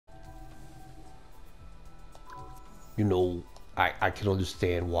You know, I can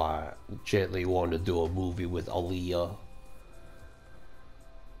understand why Gently wanted to do a movie with Aaliyah.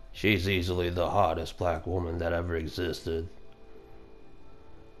 She's easily the hottest black woman that ever existed.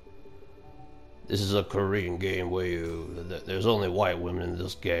 This is a Korean game where there's only white women in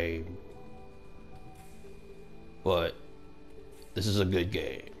this game. But this is a good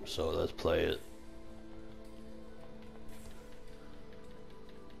game, so let's play it.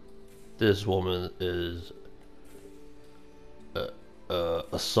 This woman is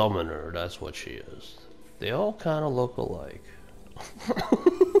a summoner, that's what she is. They all kind of look alike.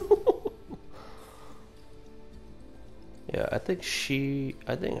 Yeah, I think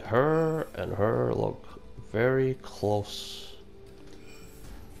her and her look very close.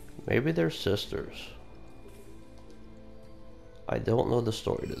 Maybe they're sisters. I don't know the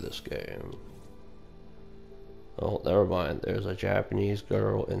story to this game. Oh, never mind. There's a Japanese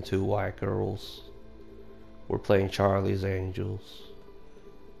girl and two white girls. We're playing Charlie's Angels.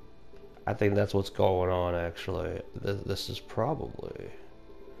 I think that's what's going on, actually. This is probably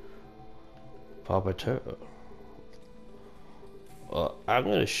Puppeteer. I'm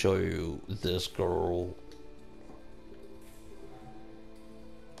gonna show you this girl.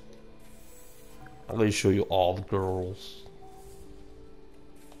 I'm gonna show you all the girls.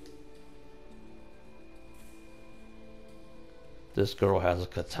 This girl has a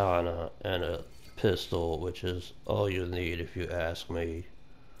katana and a pistol, which is all you need if you ask me.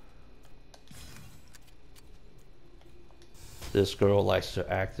 This girl likes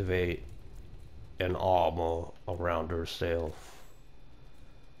to activate an armor around herself.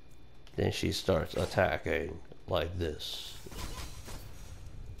 Then she starts attacking like this.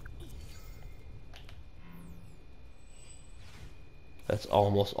 That's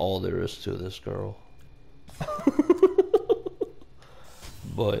almost all there is to this girl.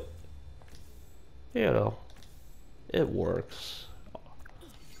 But, you know, it works.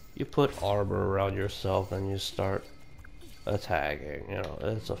 You put armor around yourself and you start attacking, you know,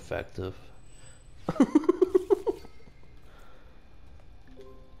 it's effective.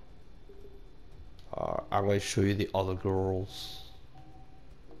 I'm going to show you the other girls.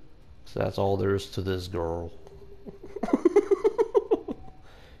 So that's all there is to this girl.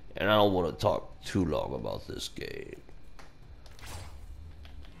 And I don't want to talk too long about this game.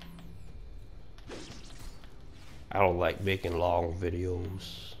 I don't like making long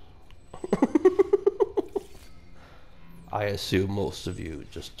videos. I assume most of you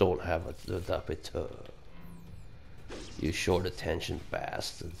just don't have a appetite. You short attention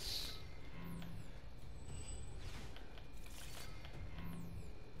bastards.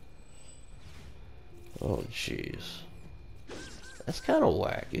 Oh jeez. That's kind of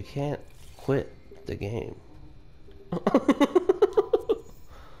whack. You can't quit the game.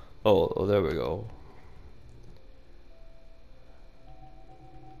 Oh, there we go.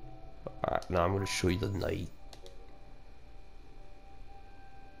 Alright, now I'm going to show you the knight.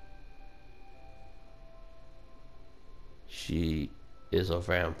 She is a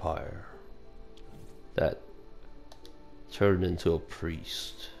vampire that turned into a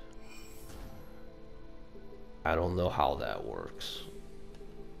priest. I don't know how that works.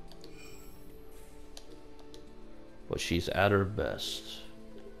 But she's at her best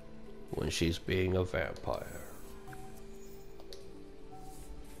when she's being a vampire.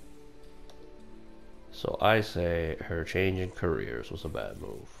 So I say her changing careers was a bad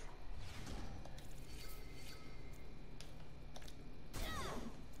move.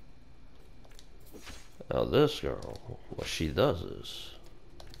 Now this girl, what she does is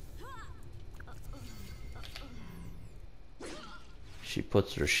she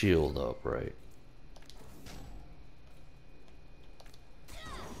puts her shield up, right?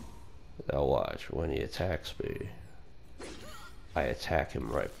 Now watch, when he attacks me, I attack him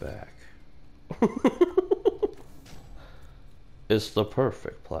right back. It's the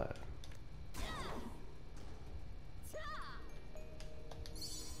perfect plan.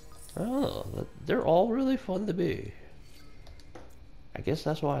 I don't know, they're all really fun to be. I guess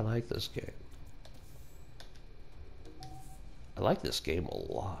that's why I like this game. I like this game a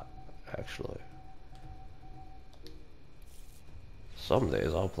lot, actually. Some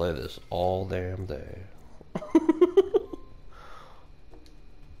days I'll play this all damn day.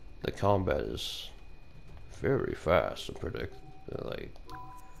 The combat is very fast and like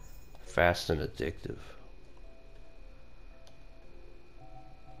fast and addictive.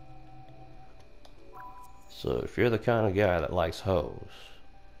 So if you're the kind of guy that likes hoes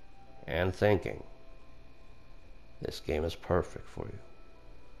and thinking, this game is perfect for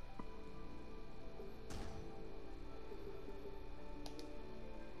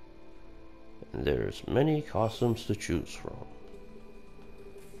you. There's many costumes to choose from,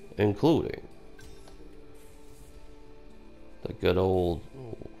 including the good old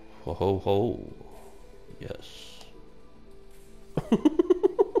ho ho ho. Yes.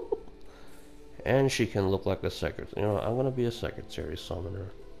 And she can look like a secretary. You know, I'm gonna be a secretary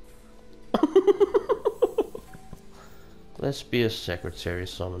summoner. Let's be a secretary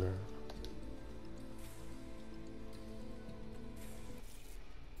summoner.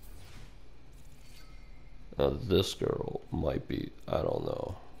 Now this girl might be, I don't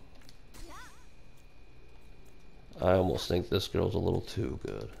know. I almost think this girl's a little too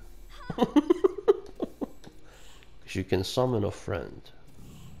good. You can summon a friend,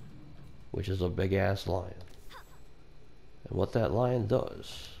 which is a big ass lion. And what that lion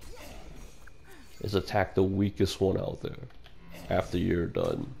does is attack the weakest one out there after you're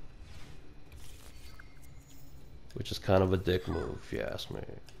done. Which is kind of a dick move, if you ask me.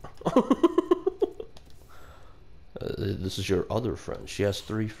 This is your other friend. She has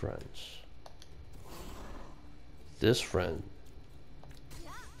 3 friends. This friend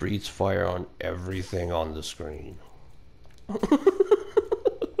breathes fire on everything on the screen.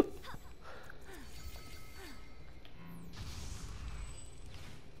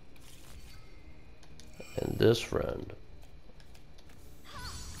 And this friend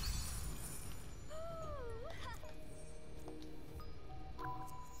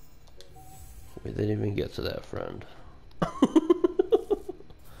we didn't even get to that friend.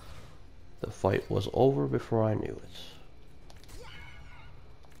 The fight was over before I knew it.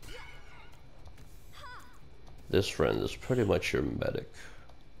 This friend is pretty much your medic.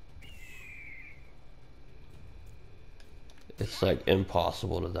 It's like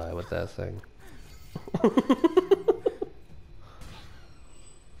impossible to die with that thing.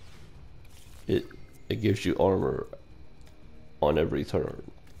 It gives you armor on every turn.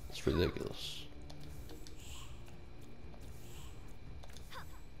 It's ridiculous.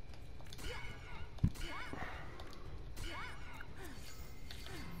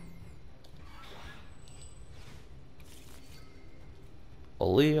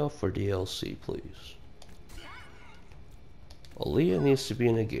 Aaliyah for DLC, please. Aaliyah needs to be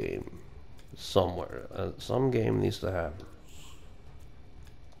in a game somewhere. Some game needs to have her.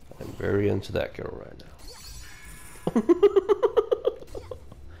 I'm very into that girl right now.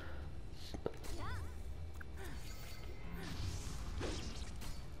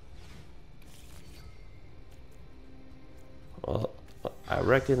 Well, I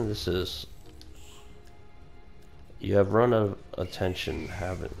reckon this is. You have run out of attention,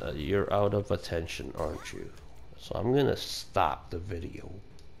 haven't? You're out of attention, aren't you? So I'm gonna stop the video.